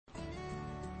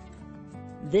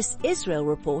This Israel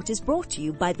report is brought to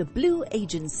you by the Blue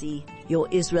Agency. Your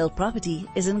Israel property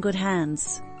is in good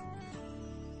hands.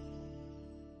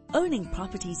 Owning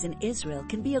properties in Israel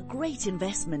can be a great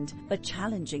investment, but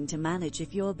challenging to manage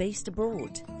if you're based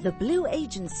abroad. The Blue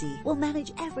Agency will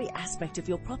manage every aspect of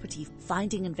your property,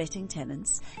 finding and vetting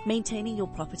tenants, maintaining your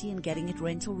property and getting it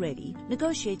rental ready,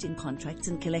 negotiating contracts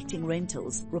and collecting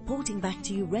rentals, reporting back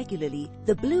to you regularly.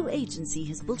 The Blue Agency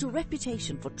has built a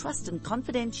reputation for trust and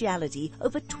confidentiality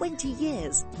over 20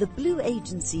 years. The Blue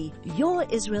Agency, your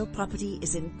Israel property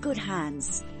is in good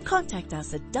hands. Contact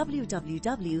us at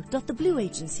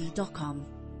www.theblueagency.com.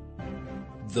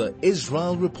 The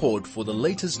Israel Report for the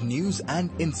latest news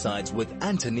and insights with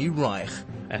Anthony Reich.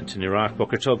 Anthony Reich,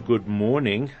 Boker Tov, good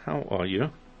morning. How are you?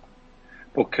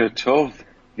 Boker Tov,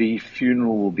 the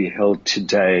funeral will be held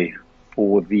today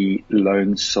for the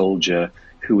lone soldier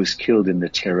who was killed in the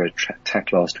terror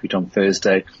attack last week on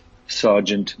Thursday.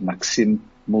 Sergeant Maxim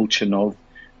Molchanov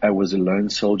was a lone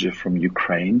soldier from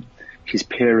Ukraine. His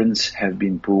parents have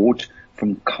been brought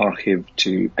from Kharkiv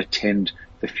to attend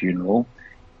the funeral,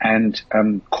 and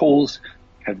calls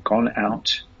have gone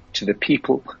out to the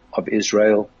people of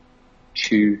Israel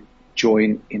to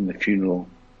join in the funeral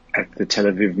at the Tel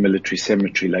Aviv Military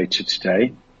Cemetery later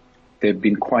today. There have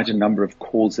been quite a number of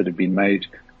calls that have been made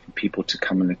for people to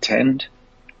come and attend.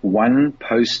 One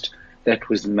post that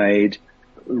was made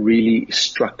really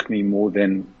struck me more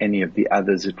than any of the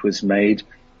others. It was made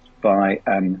by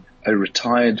a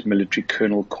retired military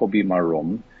colonel, Kobi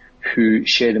Marom, who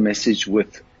shared a message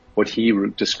with what he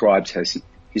describes as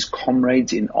his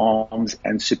comrades in arms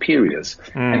and superiors.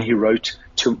 And he wrote,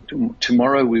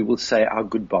 tomorrow we will say our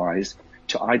goodbyes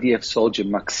to IDF soldier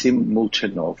Maxim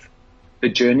Molchanov. The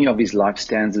journey of his life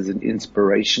stands as an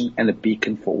inspiration and a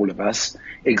beacon for all of us,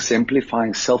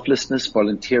 exemplifying selflessness,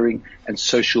 volunteering, and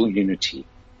social unity,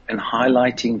 and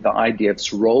highlighting the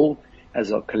IDF's role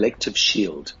as our collective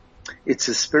shield. It's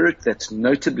a spirit that's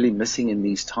notably missing in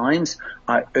these times.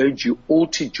 I urge you all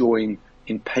to join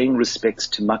in paying respects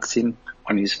to Maxim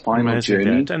on his final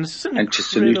journey, and it's an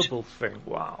incredible thing.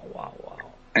 Wow.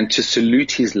 And to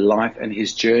salute his life and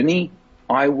his journey.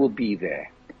 I will be there.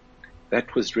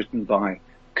 That was written by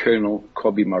Colonel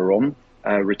Kobi Marom,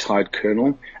 a retired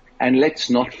colonel. And let's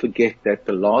not forget that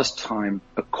the last time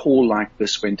a call like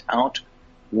this went out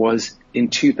was in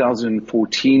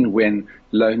 2014 when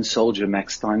lone soldier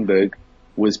Max Steinberg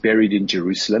was buried in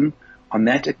Jerusalem. On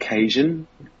that occasion,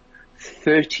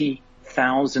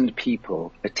 30,000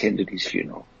 people attended his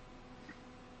funeral.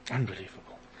 Unbelievable.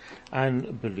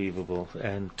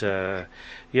 And,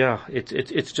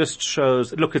 it just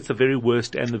shows, look, it's the very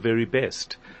worst and the very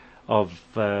best of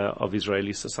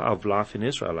Israeli society, of life in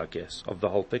Israel, I guess, of the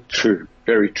whole picture. True.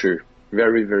 Very true.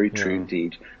 Very, very true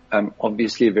indeed.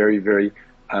 Obviously a very, very,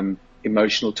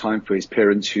 emotional time for his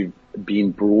parents who've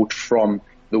been brought from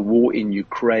the war in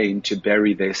Ukraine to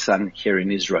bury their son here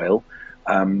in Israel.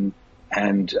 So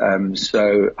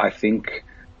I think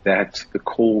that the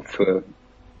call for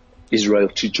Israel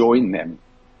to join them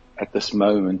at this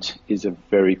moment is a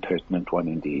very pertinent one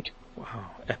indeed.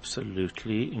 Wow,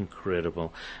 absolutely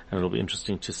incredible. And it'll be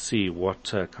interesting to see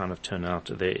what kind of turnout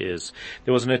there is.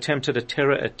 There was an attempt at a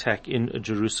terror attack in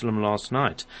Jerusalem last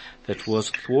night that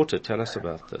was thwarted. Tell us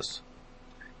about this.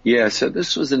 Yeah, so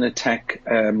this was an attack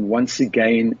once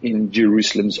again in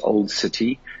Jerusalem's old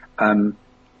city, one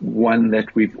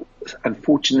that we've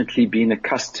unfortunately been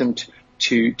accustomed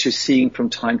to seeing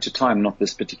from time to time, not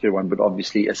this particular one, but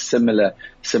obviously a similar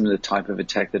type of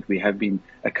attack that we have been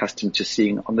accustomed to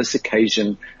seeing. On this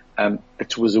occasion,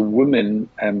 it was a woman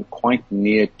quite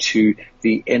near to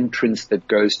the entrance that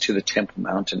goes to the Temple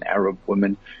Mount, an Arab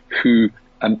woman who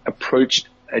approached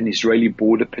an Israeli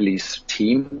border police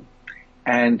team,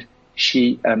 and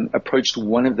she approached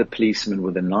one of the policemen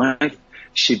with a knife.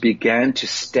 She began to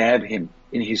stab him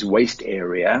in his waist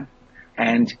area,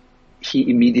 and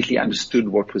he immediately understood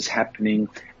what was happening,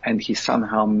 and he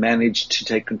somehow managed to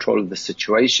take control of the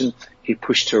situation. He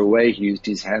pushed her away. He used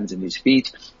his hands and his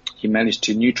feet. He managed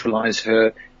to neutralize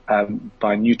her.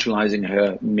 By neutralizing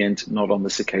her meant not on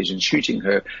this occasion shooting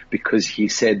her, because he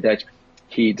said that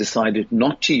he decided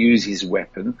not to use his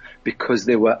weapon because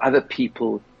there were other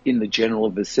people in the general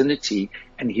vicinity,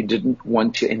 and he didn't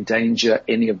want to endanger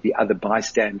any of the other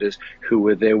bystanders who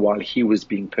were there while he was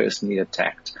being personally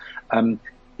attacked.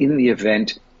 In the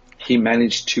event, he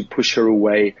managed to push her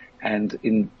away, and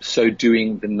in so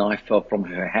doing, the knife fell from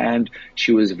her hand.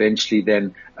 She was eventually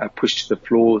then pushed to the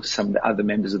floor. Some of the other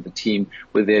members of the team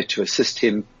were there to assist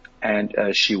him, and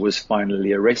she was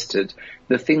finally arrested.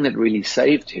 The thing that really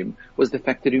saved him was the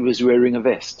fact that he was wearing a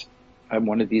vest.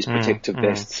 one of these protective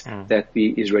vests that the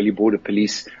Israeli border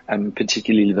police,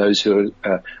 particularly those who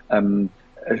are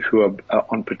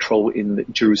on patrol in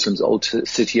Jerusalem's old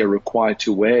city, are required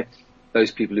to wear.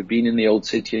 Those people who've been in the old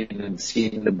city and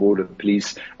seen the border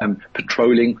police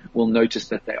patrolling will notice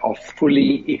that they are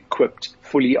fully equipped,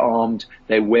 fully armed.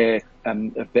 They wear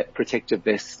protective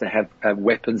vests. They have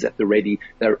weapons at the ready.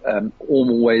 They're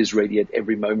always ready at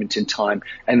every moment in time.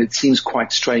 And it seems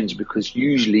quite strange because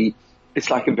usually it's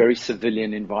like a very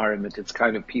civilian environment. It's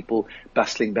kind of people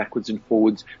bustling backwards and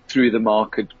forwards through the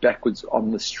market, backwards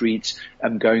on the streets,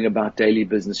 going about daily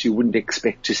business. You wouldn't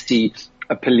expect to see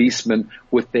a policeman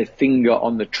with their finger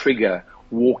on the trigger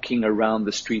walking around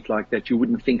the street like that. You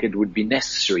wouldn't think it would be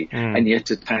necessary. And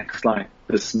yet attacks like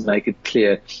this make it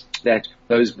clear that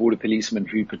those border policemen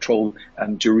who patrol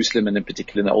Jerusalem, and in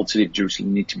particular in the old city of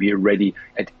Jerusalem, need to be ready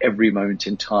at every moment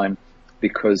in time,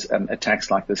 because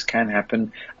attacks like this can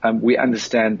happen. We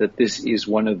understand that this is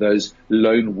one of those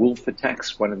lone wolf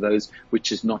attacks, one of those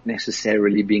which is not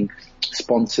necessarily being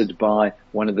sponsored by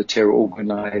one of the terror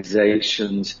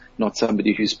organizations, not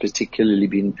somebody who's particularly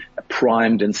been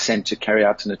primed and sent to carry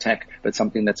out an attack, but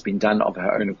something that's been done of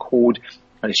her own accord.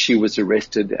 She was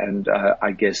arrested, and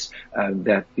I guess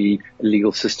that the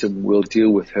legal system will deal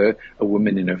with her, a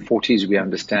woman in her 40s, we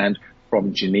understand,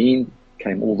 from Jenin,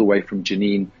 came all the way from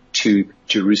Jenin to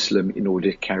Jerusalem in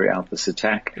order to carry out this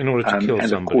attack. In order to kill and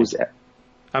somebody. Of course,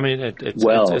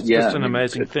 it's just an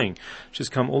amazing thing. She's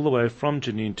come all the way from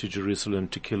Jenin to Jerusalem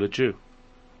to kill a Jew.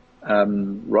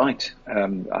 Right.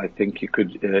 I think you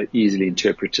could easily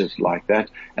interpret it like that.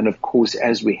 And of course,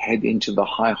 as we head into the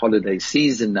high holiday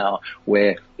season now,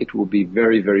 where it will be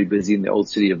very, very busy in the old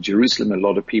city of Jerusalem, a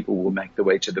lot of people will make their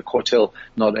way to the Kotel,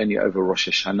 not only over Rosh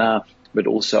Hashanah, but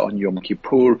also on Yom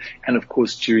Kippur, and of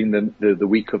course during the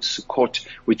week of Sukkot,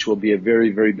 which will be a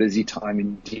very, very busy time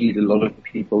indeed. A lot of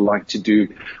people like to do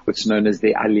what's known as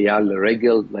the Aliyah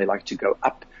L'Regel. They like to go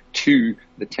up to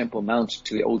the Temple Mount,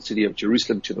 to the old city of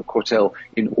Jerusalem, to the Kotel,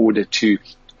 in order to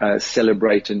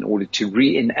celebrate, in order to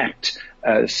reenact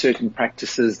certain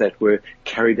practices that were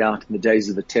carried out in the days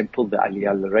of the temple, the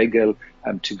Aliyah L'Regel,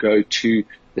 to go to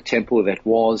the temple that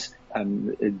was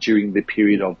during the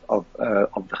period of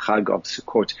the Chag of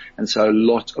Sukkot. And so a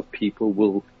lot of people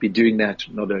will be doing that,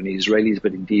 not only Israelis,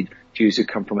 but indeed Jews who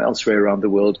come from elsewhere around the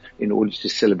world in order to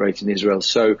celebrate in Israel.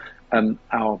 So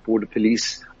our border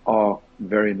police are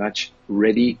very much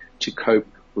ready to cope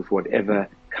with whatever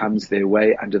comes their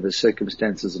way under the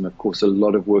circumstances. And of course, a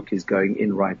lot of work is going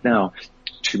in right now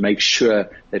to make sure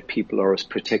that people are as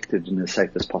protected and as safe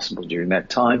as possible during that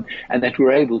time, and that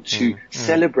we're able to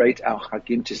celebrate our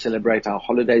Chagim, to celebrate our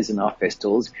holidays and our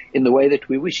festivals in the way that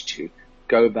we wish to,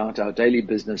 go about our daily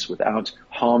business without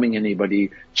harming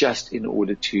anybody, just in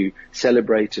order to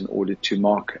celebrate, in order to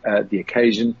mark the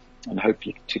occasion, and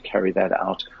hopefully to carry that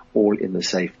out all in the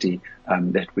safety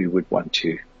that we would want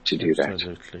to do that.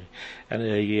 Absolutely. And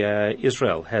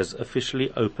Israel has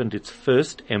officially opened its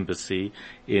first embassy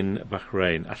in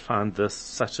Bahrain. I find this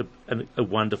such a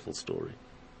wonderful story.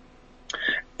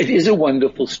 It is a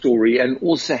wonderful story, and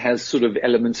also has sort of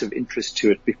elements of interest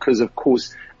to it, because of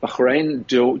course Bahrain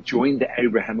joined the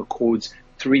Abraham Accords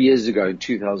 3 years ago in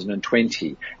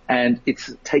 2020, and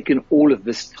it's taken all of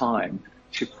this time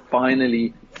to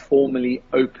finally formally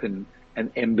open an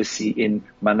embassy in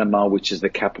Manama, which is the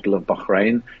capital of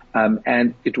Bahrain.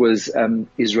 And it was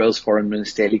Israel's Foreign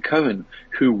Minister Eli Cohen,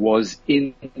 who was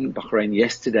in Bahrain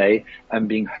yesterday and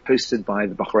being hosted by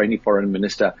the Bahraini Foreign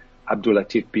Minister Abdul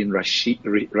Latif bin Rashid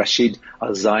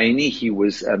Al Zaini.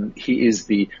 He is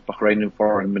the Bahraini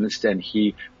Foreign Minister, and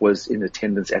he was in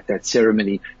attendance at that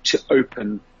ceremony to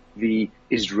open the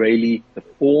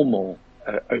formal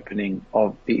opening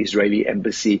of the Israeli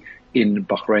embassy in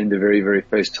Bahrain, the very, very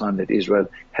first time that Israel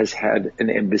has had an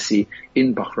embassy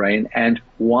in Bahrain. And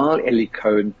while Eli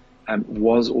Cohen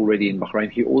was already in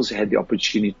Bahrain, he also had the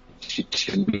opportunity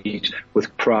to meet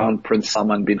with Crown Prince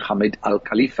Salman bin Hamad Al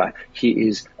Khalifa. He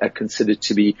is considered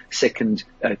to be second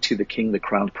to the king, the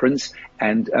Crown Prince.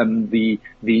 And the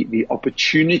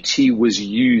opportunity was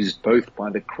used both by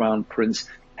the Crown Prince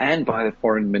and by the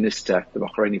Foreign Minister, the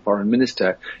Bahraini Foreign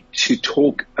Minister, to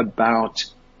talk about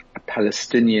a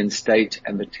Palestinian state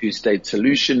and the two-state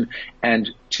solution, and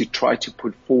to try to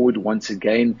put forward once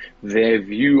again their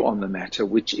view on the matter,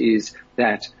 which is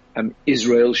that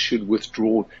Israel should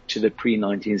withdraw to the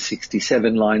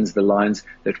pre-1967 lines, the lines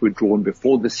that were drawn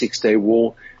before the Six-Day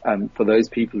War. For those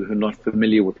people who are not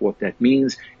familiar with what that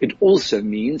means, it also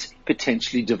means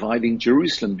potentially dividing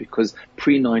Jerusalem, because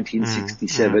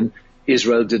pre-1967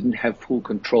 Israel didn't have full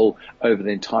control over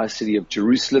the entire city of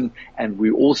Jerusalem, and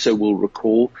we also will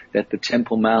recall that the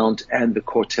Temple Mount and the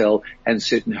Kotel and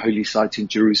certain holy sites in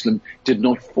Jerusalem did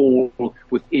not fall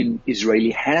within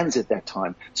Israeli hands at that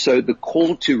time. So the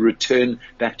call to return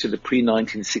back to the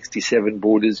pre-1967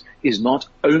 borders is not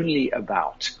only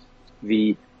about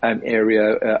the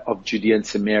area of Judea and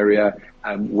Samaria,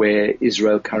 where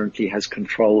Israel currently has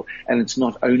control, and it's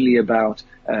not only about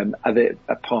other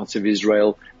parts of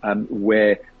Israel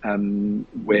which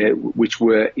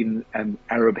were in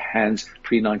Arab hands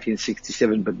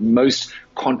pre-1967, but most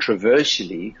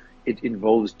controversially, it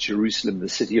involves Jerusalem, the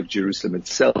city of Jerusalem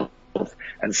itself.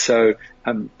 And so,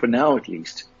 for now at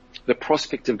least, the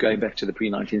prospect of going back to the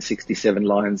pre-1967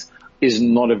 lines is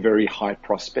not a very high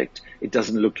prospect. It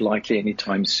doesn't look likely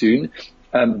anytime soon.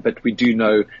 But we do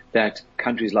know that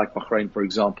countries like Bahrain, for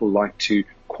example, like to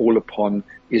call upon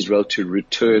Israel to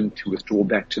withdraw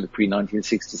back to the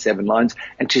pre-1967 lines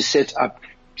and to set up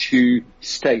two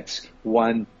states,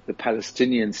 one, the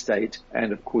Palestinian state,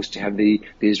 and of course to have the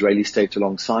Israeli state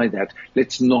alongside that.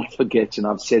 Let's not forget, and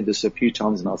I've said this a few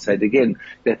times and I'll say it again,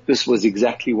 that this was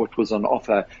exactly what was on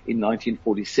offer in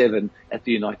 1947 at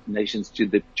the United Nations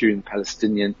during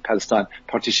Palestine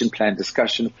partition plan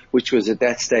discussion, which was at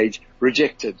that stage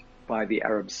rejected by the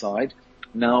Arab side.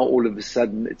 Now all of a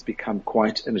sudden it's become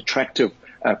quite an attractive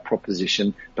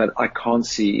proposition, but I can't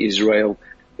see Israel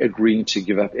agreeing to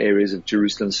give up areas of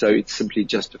Jerusalem. So it's simply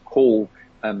just a call,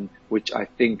 which I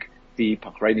think the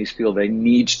Bahrainis feel they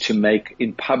need to make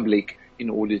in public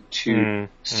in order to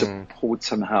support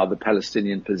somehow the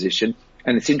Palestinian position.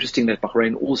 And it's interesting that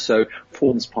Bahrain also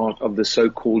forms part of the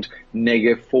so-called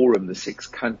Negev Forum, the 6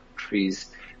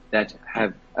 countries that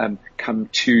have come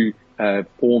to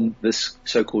form this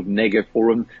so-called Negev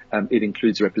Forum. It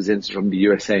includes representatives from the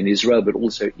USA and Israel, but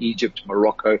also Egypt,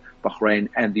 Morocco, Bahrain,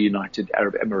 and the United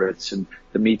Arab Emirates. And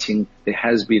there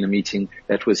has been a meeting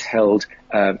that was held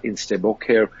in Sde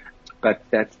Boker, but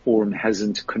that forum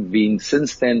hasn't convened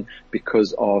since then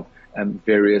because of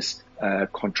various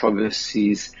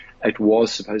controversies. It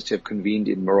was supposed to have convened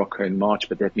in Morocco in March,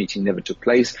 but that meeting never took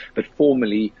place. But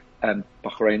formally,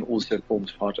 Bahrain also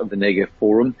forms part of the Negev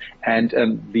Forum, and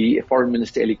the Foreign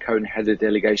Minister Eli Cohen had a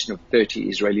delegation of 30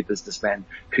 Israeli businessmen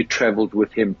who traveled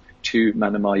with him to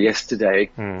Manama yesterday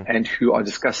and who are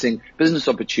discussing business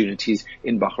opportunities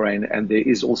in Bahrain. And there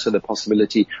is also the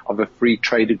possibility of a free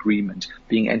trade agreement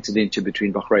being entered into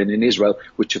between Bahrain and Israel,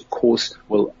 which of course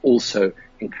will also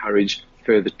encourage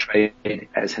further trade,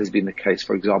 as has been the case,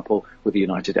 for example, with the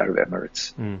United Arab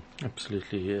Emirates.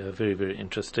 Absolutely. Very, very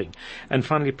interesting. And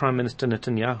finally, Prime Minister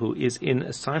Netanyahu is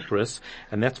in Cyprus,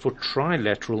 and that's for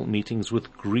trilateral meetings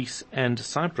with Greece and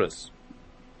Cyprus.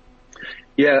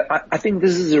 Yeah, I think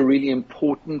this is a really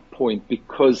important point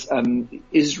because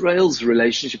Israel's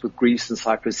relationship with Greece and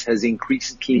Cyprus has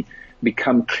increasingly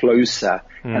become closer.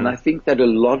 And I think that a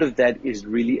lot of that is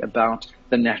really about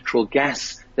the natural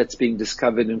gas that's being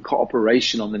discovered in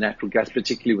cooperation on the natural gas,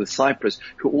 particularly with Cyprus,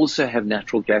 who also have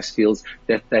natural gas fields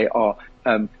that they are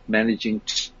managing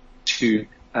to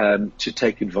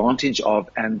take advantage of.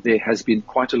 And there has been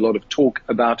quite a lot of talk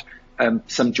about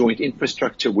some joint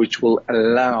infrastructure which will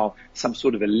allow some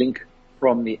sort of a link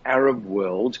from the Arab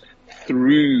world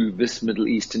through this Middle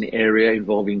Eastern area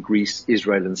involving Greece,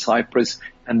 Israel, and Cyprus,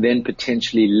 and then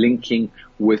potentially linking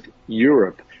with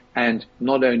Europe. And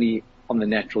not only on the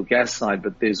natural gas side,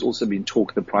 but there's also been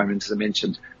talk, the Prime Minister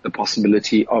mentioned, the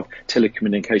possibility of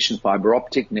telecommunication fiber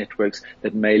optic networks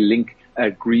that may link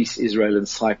Greece, Israel, and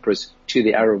Cyprus to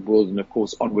the Arab world and, of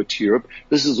course, onward to Europe.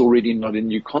 This is already not a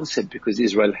new concept because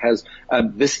Israel has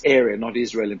this area, not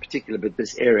Israel in particular, but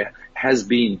this area has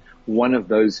been one of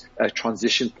those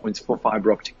transition points for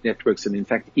fiber optic networks. And in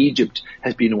fact, Egypt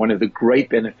has been one of the great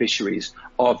beneficiaries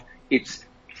of its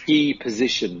key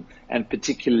position, and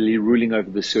particularly ruling over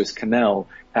the Suez Canal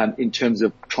in terms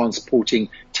of transporting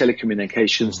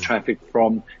telecommunications traffic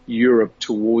from Europe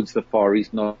towards the Far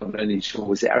East, not only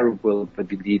towards the Arab world,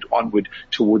 but indeed onward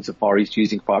towards the Far East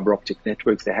using fiber optic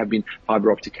networks. There have been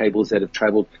fiber optic cables that have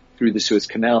traveled through the Suez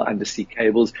Canal, undersea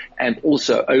cables, and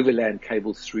also overland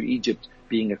cables through Egypt,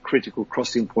 being a critical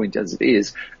crossing point as it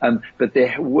is. But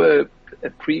there were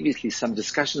previously some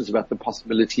discussions about the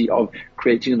possibility of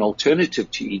creating an alternative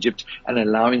to Egypt and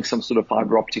allowing some sort of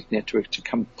fiber optic network to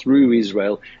come through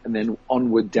Israel and then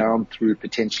onward down through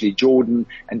potentially Jordan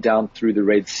and down through the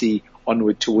Red Sea,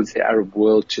 onward towards the Arab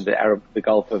world, to the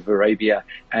Gulf of Arabia,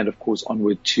 and of course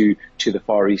onward to the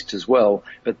Far East as well.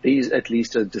 But these at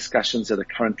least are discussions that are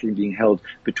currently being held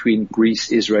between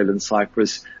Greece, Israel, and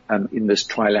Cyprus in this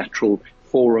trilateral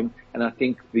forum. And I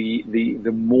think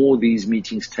the more these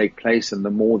meetings take place and the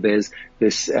more there's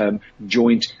this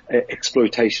joint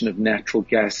exploitation of natural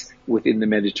gas within the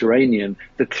Mediterranean,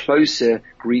 the closer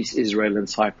Greece, Israel and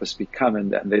Cyprus become,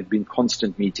 and there have been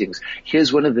constant meetings.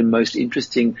 Here's one of the most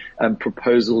interesting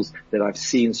proposals that I've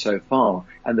seen so far,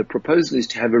 and the proposal is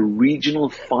to have a regional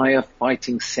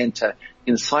firefighting center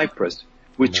in Cyprus,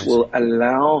 which will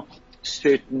allow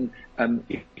certain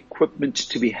equipment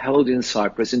to be held in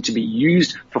Cyprus and to be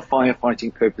used for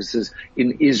firefighting purposes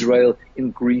in Israel,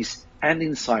 in Greece, and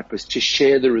in Cyprus, to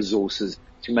share the resources,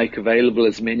 to make available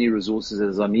as many resources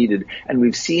as are needed. And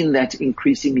we've seen that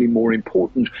increasingly more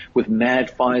important with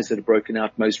mad fires that have broken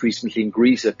out most recently in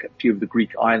Greece, a few of the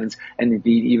Greek islands, and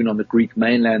indeed even on the Greek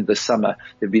mainland this summer.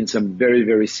 There have been some very,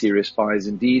 very serious fires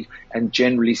indeed. And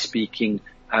generally speaking,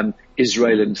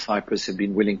 Israel and Cyprus have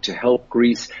been willing to help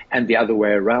Greece, and the other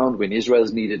way around. When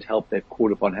Israel's needed help, they've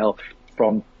called upon help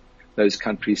from those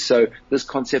countries. So this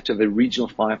concept of a regional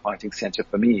firefighting center,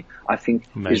 for me, I think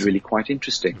is really quite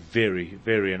interesting. Very,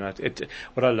 very. And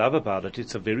what I love about it,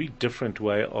 it's a very different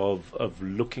way of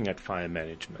looking at fire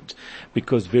management,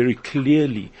 because very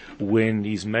clearly when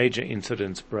these major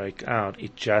incidents break out, you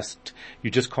just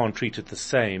can't treat it the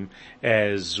same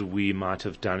as we might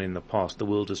have done in the past. The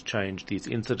world has changed. These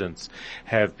incidents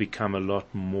have become a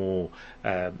lot more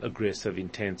aggressive,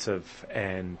 intensive,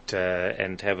 and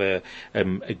have a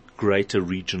greater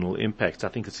regional impact. I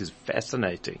think this is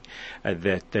fascinating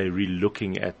that they're really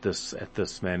looking at this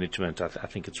management. I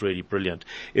think it's really brilliant.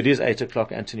 It is 8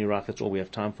 o'clock. Anthony Reich, that's all we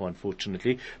have time for,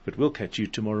 unfortunately, but we'll catch you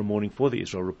tomorrow morning for the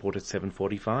Israel Report at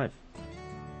 7:45.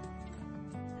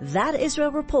 That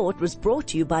Israel Report was brought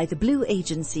to you by the Blue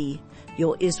Agency.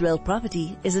 Your Israel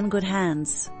property is in good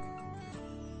hands.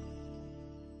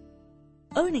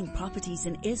 Owning properties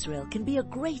in Israel can be a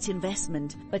great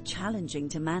investment, but challenging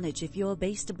to manage if you're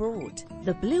based abroad.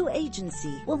 The Blue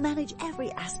Agency will manage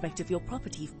every aspect of your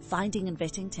property, finding and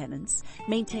vetting tenants,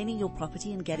 maintaining your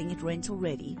property and getting it rental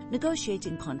ready,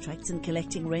 negotiating contracts and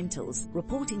collecting rentals,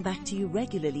 reporting back to you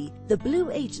regularly. The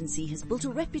Blue Agency has built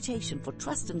a reputation for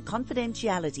trust and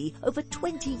confidentiality over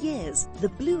 20 years. The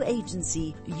Blue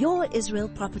Agency, your Israel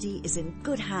property is in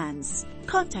good hands.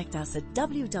 Contact us at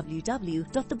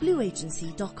www.theblueagency.com.